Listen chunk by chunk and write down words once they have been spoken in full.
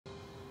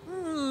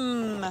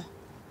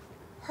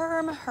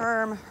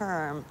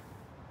Herm.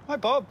 Hi,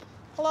 Bob.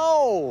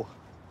 Hello.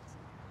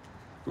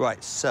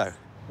 Right, so,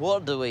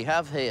 What do we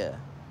have here?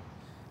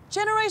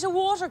 Generate a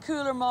water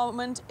cooler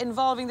moment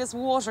involving this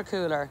water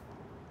cooler.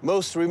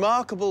 most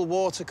remarkable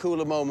water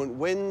cooler moment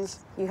wins.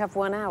 You have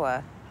 1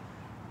 hour.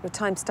 Your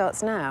time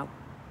starts now.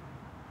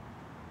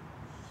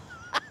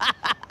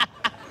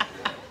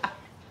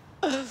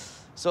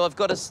 So I've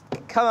got to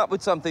come up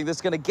with something that's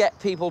going to get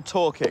people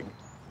talking.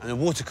 And a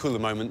water cooler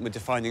moment we're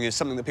defining as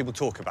something that people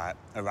talk about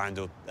around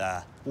a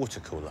water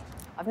cooler.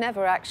 I've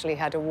never actually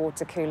had a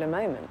water cooler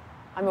moment.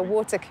 I'm a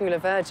water cooler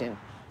virgin.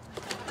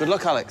 Good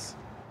luck, Alex.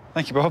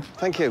 Thank you, Bob.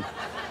 Thank you.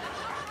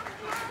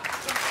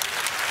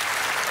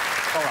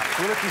 All right,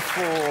 so we're looking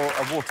for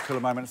a water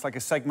cooler moment. It's like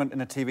a segment in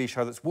a TV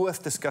show that's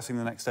worth discussing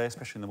the next day,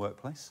 especially in the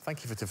workplace.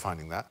 Thank you for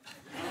defining that.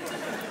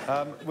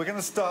 We're going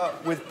to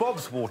start with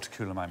Bob's water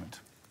cooler moment.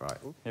 Right.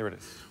 Here it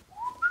is.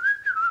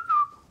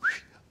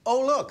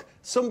 Oh, look,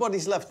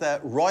 somebody's left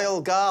their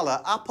Royal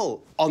Gala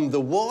apple on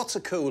the water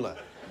cooler.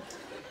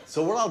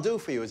 So what I'll do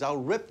for you is I'll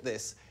rip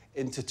this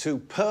into 2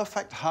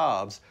 perfect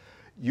halves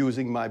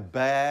using my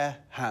bare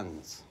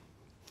hands.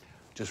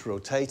 Just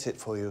rotate it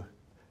for you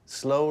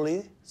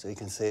slowly so you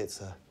can see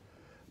it's a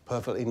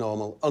perfectly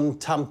normal,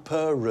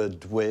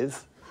 untampered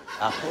with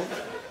apple.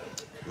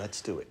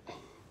 Let's do it.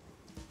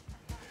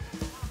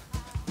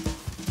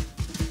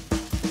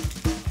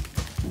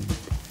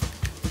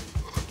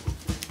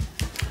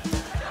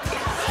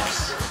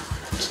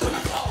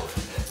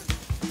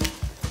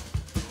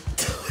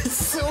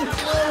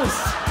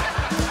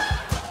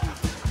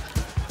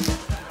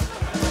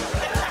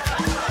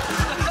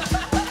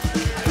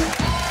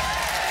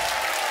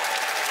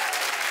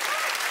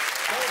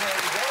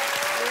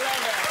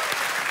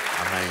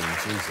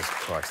 Jesus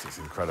Christ, it's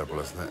incredible,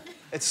 isn't it?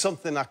 It's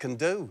something I can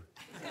do.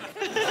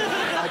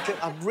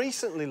 I've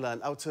recently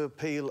learned how to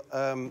peel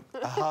a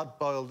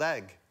hard-boiled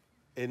egg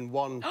in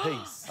one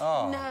piece.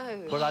 Oh.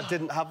 No. But I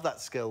didn't have that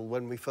skill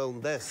when we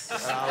filmed this.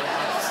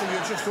 So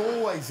you're just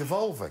always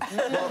evolving.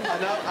 Well,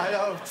 I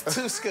know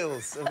 2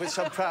 skills, of which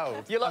I'm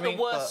proud. You're like the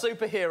worst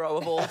superhero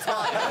of all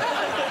time.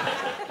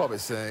 Bob,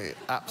 it's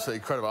absolutely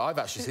incredible. I've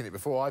actually seen it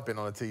before. I've been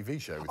on a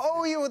TV show with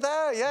Oh, you were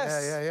there,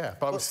 yes. Yeah.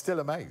 But I was still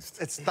amazed.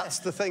 That's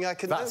the thing I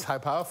can do. That's how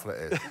powerful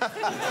it is.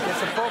 Yeah,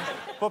 so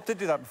Bob did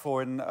do that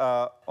before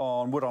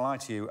on Would I Lie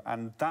to You,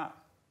 and that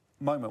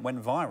moment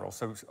went viral.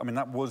 So, I mean,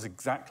 that was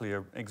exactly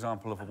an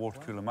example of a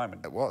water cooler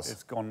moment. It was.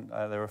 It's gone...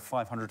 there are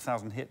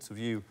 500,000 hits of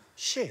you...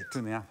 Shit.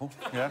 ...doing the apple.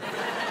 Yeah.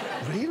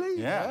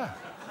 Really? Yeah.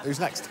 Who's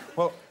next?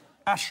 Well,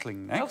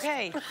 Aisling next.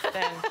 OK,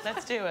 then,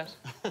 let's do it.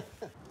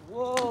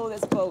 Whoa,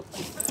 this boat. Do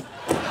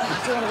you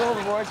want to go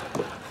overboard?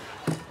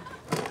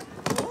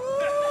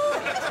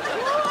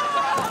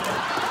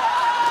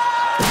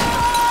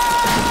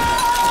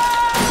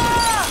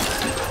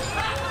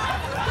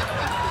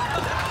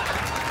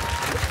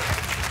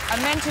 I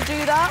meant to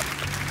do that.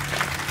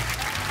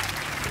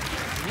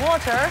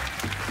 Water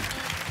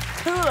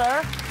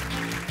cooler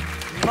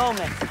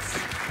moments.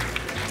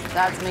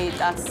 That's me,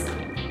 that's...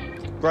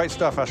 Great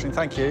stuff, Aisling.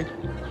 Thank you.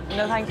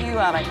 No, thank you,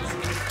 Alex.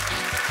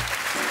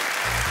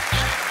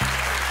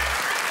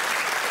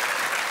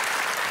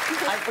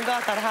 I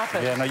forgot that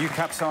happened. Yeah, no, you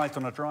capsized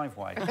on a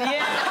driveway.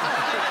 Yeah.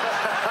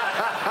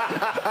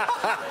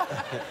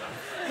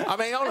 I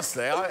mean,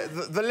 honestly,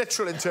 the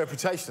literal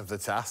interpretation of the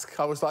task,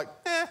 I was like,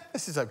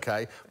 this is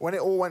OK. When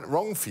it all went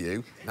wrong for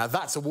you, now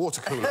that's a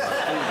water cooler.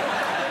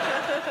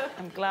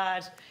 I'm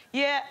glad.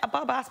 Yeah,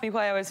 Bob asked me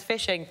why I was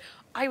fishing.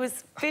 I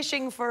was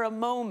fishing for a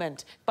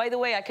moment. By the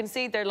way, I can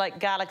see they're like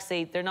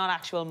galaxy. They're not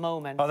actual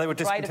moments. Oh, they were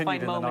Try to discontinued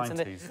find in the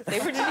moments 90s. They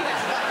were...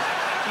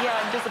 Yeah,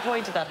 I'm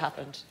disappointed that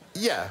happened.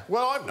 Yeah,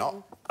 well, I'm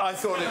not. I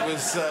thought it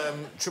was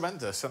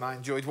tremendous, and I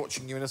enjoyed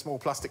watching you in a small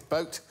plastic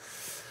boat.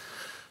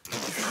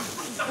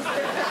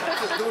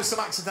 There was some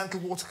accidental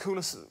water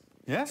cooler...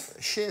 Yes?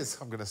 Shiz,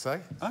 I'm going to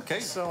say. OK.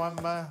 So I'm...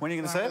 when are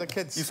you going to say it? The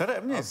kids. You said it,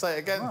 haven't you? I'll say it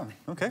again. Oh,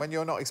 OK. When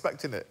you're not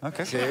expecting it.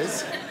 OK.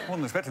 Cheers. I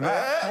wasn't expecting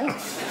that.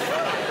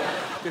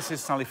 Oh. This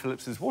is Sally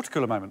Phillips's water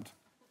cooler moment.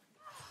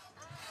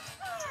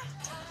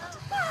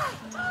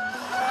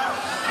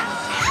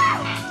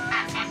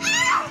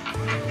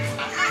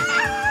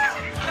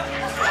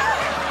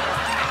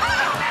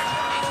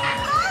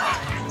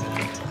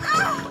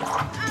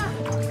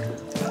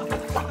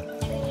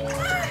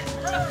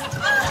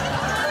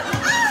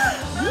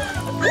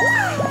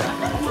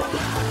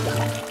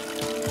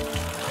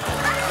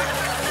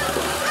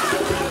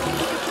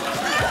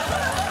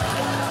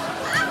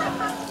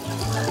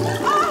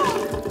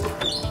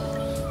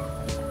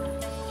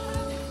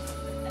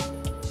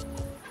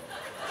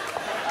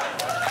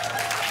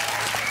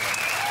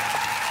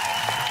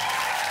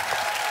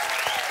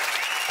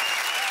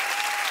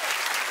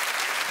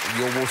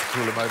 Your water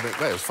cooler moment...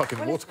 Well, it was fucking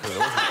water cooler,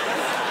 wasn't it?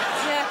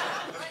 Yeah.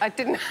 I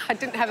didn't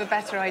have a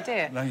better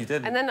idea. No, you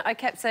didn't. And then I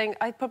kept saying,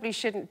 I probably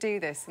shouldn't do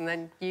this. And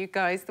then you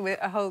guys, with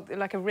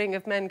like a ring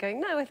of men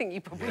going, no, I think you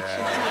probably should do it.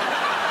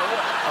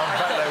 I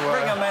bet they were.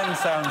 Ring of men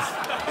sounds...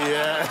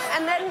 Yeah.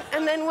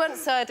 And then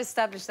once I'd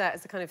established that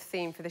as a kind of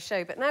theme for the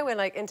show, but now we're,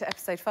 like, into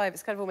episode 5,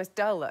 it's kind of almost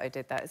dull that I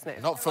did that, isn't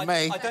it? Not for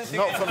me. Not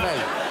for me.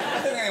 I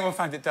don't think anyone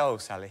found it dull,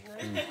 Sally.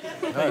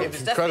 No, It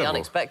was definitely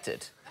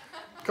unexpected.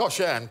 Gosh,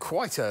 yeah, and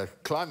quite a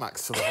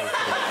climax to the whole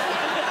thing.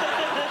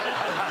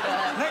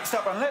 Next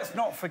up, and let's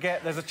not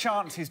forget, there's a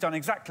chance he's done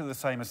exactly the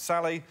same as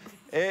Sally.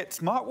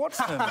 It's Mark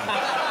Watson.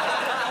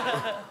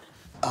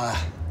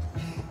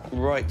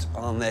 Right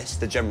on this,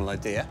 the general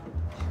idea.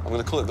 I'm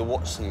going to call it the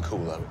Watson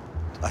Cooler.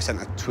 I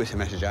sent a Twitter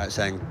message out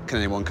saying, can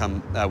anyone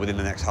come within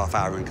the next half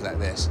hour and collect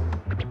this?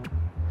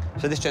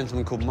 So this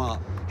gentleman called Mark,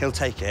 he'll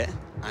take it,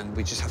 and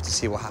we just have to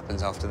see what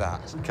happens after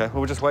that. OK, well,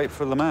 we'll just wait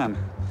for the man.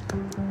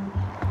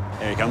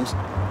 Here he comes.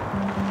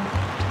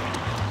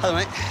 Hello,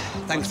 mate.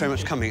 Thanks very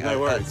much for coming. No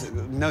worries.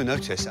 No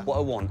notice. What I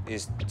want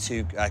is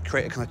to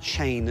create a kind of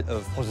chain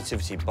of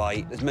positivity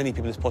by as many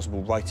people as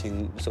possible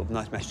writing sort of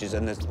nice messages,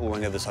 and there's all on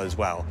the other side as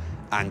well,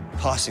 and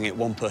passing it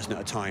one person at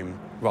a time.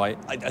 Right.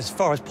 As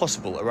far as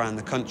possible around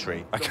the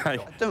country. OK. I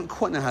don't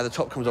quite know how the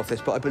top comes off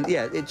this, but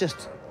yeah, it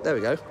just... There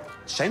we go.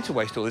 Shame to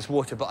waste all this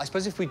water, but I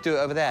suppose if we do it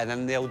over there,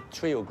 then the old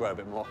tree will grow a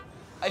bit more.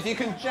 If you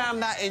can jam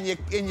that in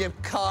your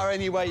car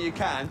any way you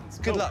can.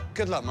 Good luck,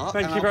 Mark.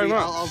 Thank you very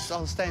much.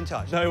 I'll stay in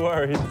touch. No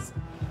worries.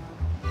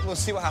 We'll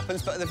see what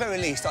happens, but at the very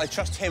least, I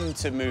trust him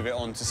to move it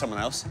on to someone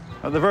else.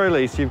 At the very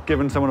least, you've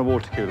given someone a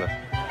water cooler.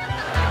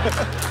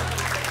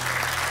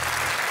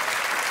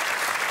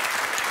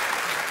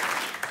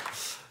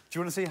 Do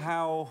you want to see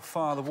how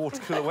far the water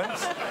cooler went?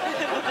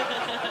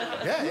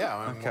 Yeah.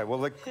 I mean, OK,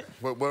 well,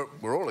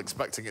 we're all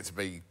expecting it to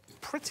be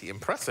pretty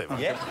impressive.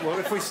 Yeah. Well,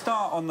 if we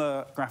start on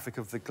the graphic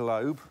of the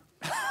globe...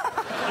 we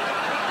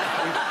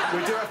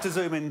do have to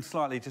zoom in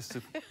slightly just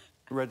to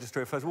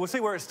register it first. We'll see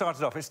where it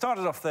started off. It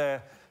started off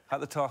there at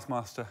the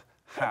Taskmaster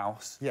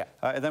house. Yeah.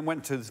 It then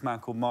went to this man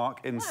called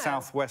Mark in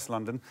south-west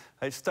London.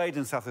 It stayed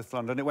in south-west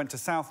London. It went to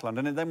South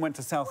London. It then went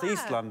to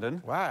south-east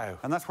London. Wow.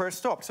 And that's where it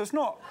stopped. So it's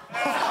not...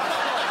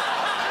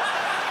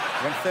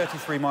 It went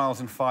 33 miles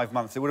in 5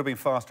 months. It would have been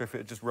faster if it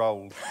had just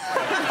rolled.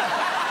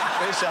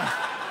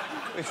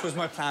 Which was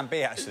my plan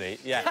B, actually,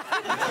 yeah.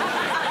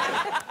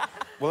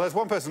 Well, there's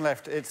one person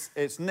left.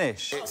 It's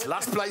Nish. It's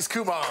last place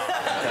Kumar.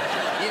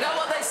 You know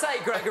what they say,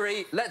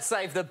 Gregory? Let's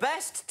save the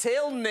best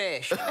till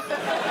Nish.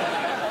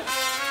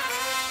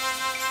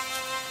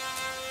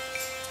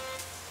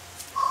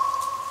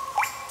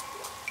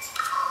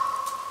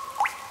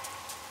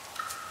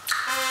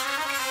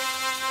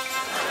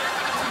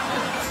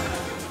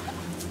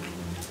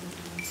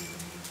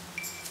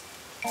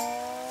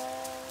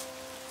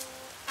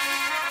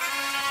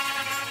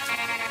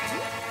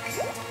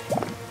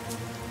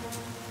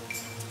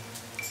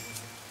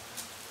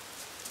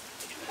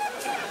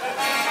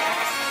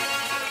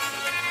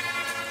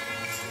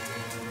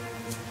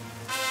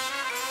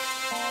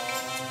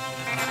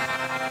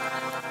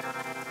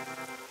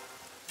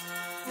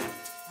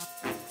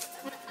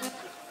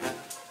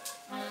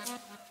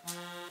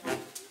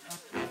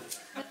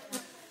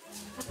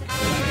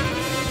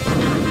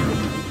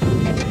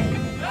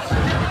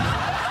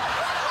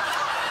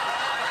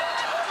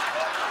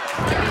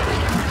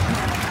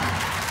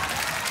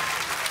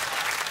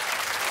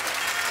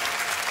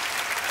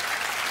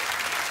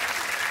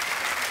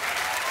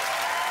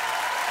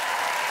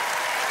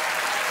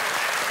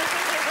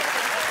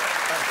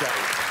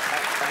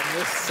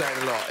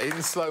 A lot.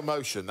 In slow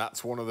motion,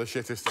 that's one of the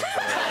shittest things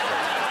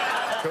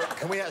I've ever seen.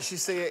 Can we actually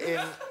see it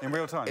in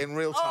real time? In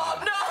real time.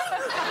 Oh, no!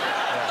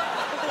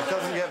 Yeah. It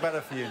doesn't get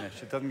better for you,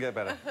 Nish. It doesn't get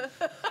better.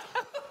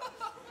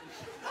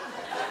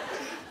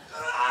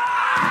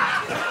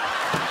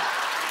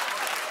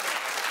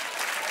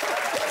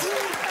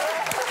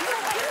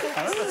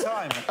 And at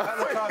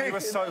the time, you were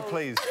so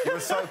pleased. You were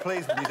so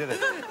pleased when you did it.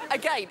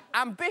 Again,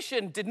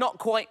 ambition did not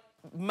quite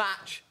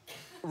match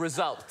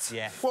results.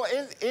 Yeah. Well,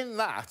 in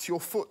that, your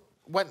foot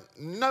went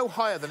no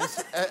higher than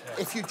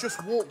if you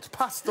just walked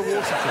past the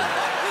water cooler.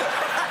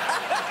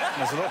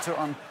 There's a lot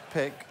to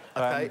unpick.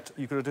 OK. And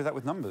you've got to do that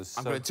with numbers.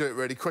 I'm going to do it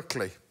really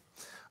quickly.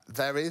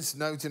 There is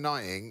no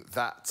denying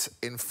that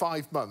in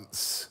 5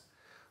 months,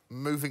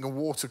 moving a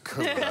water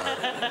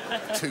cooler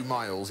 2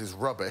 miles is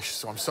rubbish,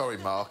 so I'm sorry,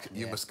 Mark,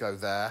 you must go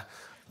there.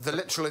 The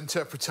literal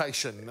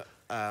interpretation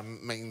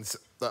means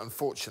that,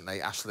 unfortunately,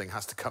 Aisling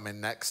has to come in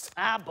next.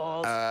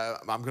 Bob.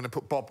 I'm going to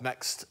put Bob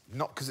next,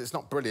 not because it's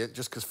not brilliant,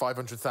 just because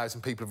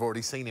 500,000 people have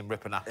already seen him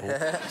rip an apple.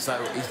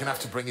 So he's going to have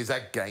to bring his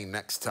egg game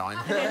next time.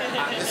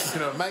 And this is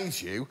going to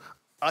amaze you.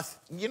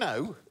 You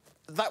know,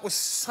 that was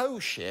so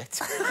shit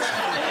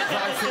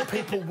that I think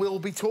people will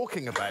be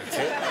talking about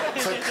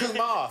it. So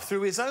Kumar,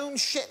 through his own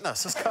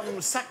shitness, has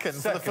come second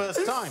for the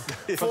first time.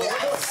 For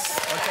once.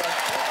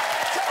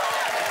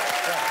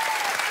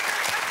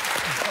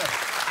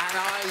 And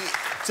I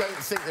don't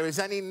think there is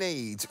any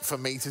need for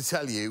me to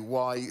tell you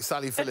why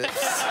Sally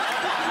Phillips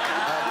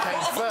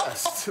came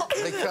first.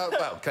 Because,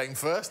 well, came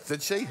first,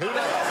 did she? Who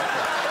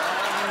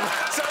knows?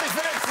 Sally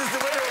Phillips is the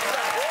winner of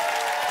that.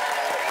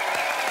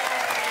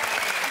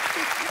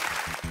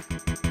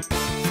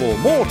 For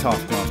more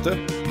Taskmaster,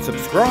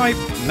 subscribe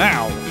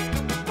now.